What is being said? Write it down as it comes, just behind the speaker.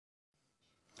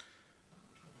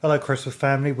Hello Christmas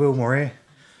family, Willmore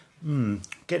here.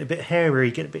 Getting a bit hairy,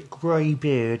 getting a bit grey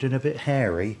beard and a bit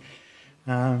hairy.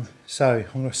 So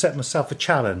I'm going to set myself a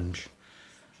challenge.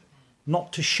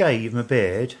 Not to shave my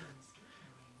beard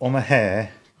or my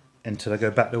hair until I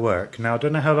go back to work. Now I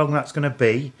don't know how long that's going to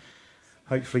be.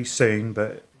 Hopefully soon,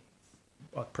 but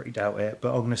I pretty doubt it. But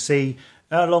I'm going to see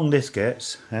how long this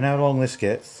gets and how long this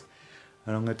gets.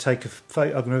 And I'm going to take I'm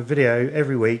going to video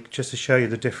every week just to show you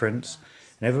the difference.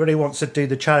 And everybody wants to do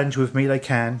the challenge with me, they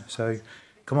can. So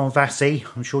come on, Vassy.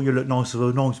 I'm sure you look nice with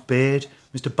a nice beard.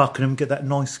 Mr Buckingham, get that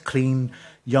nice, clean,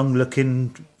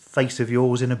 young-looking face of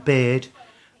yours in a beard.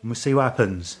 And we'll see what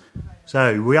happens.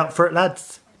 So, we up for it,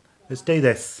 lads? Let's do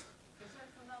this.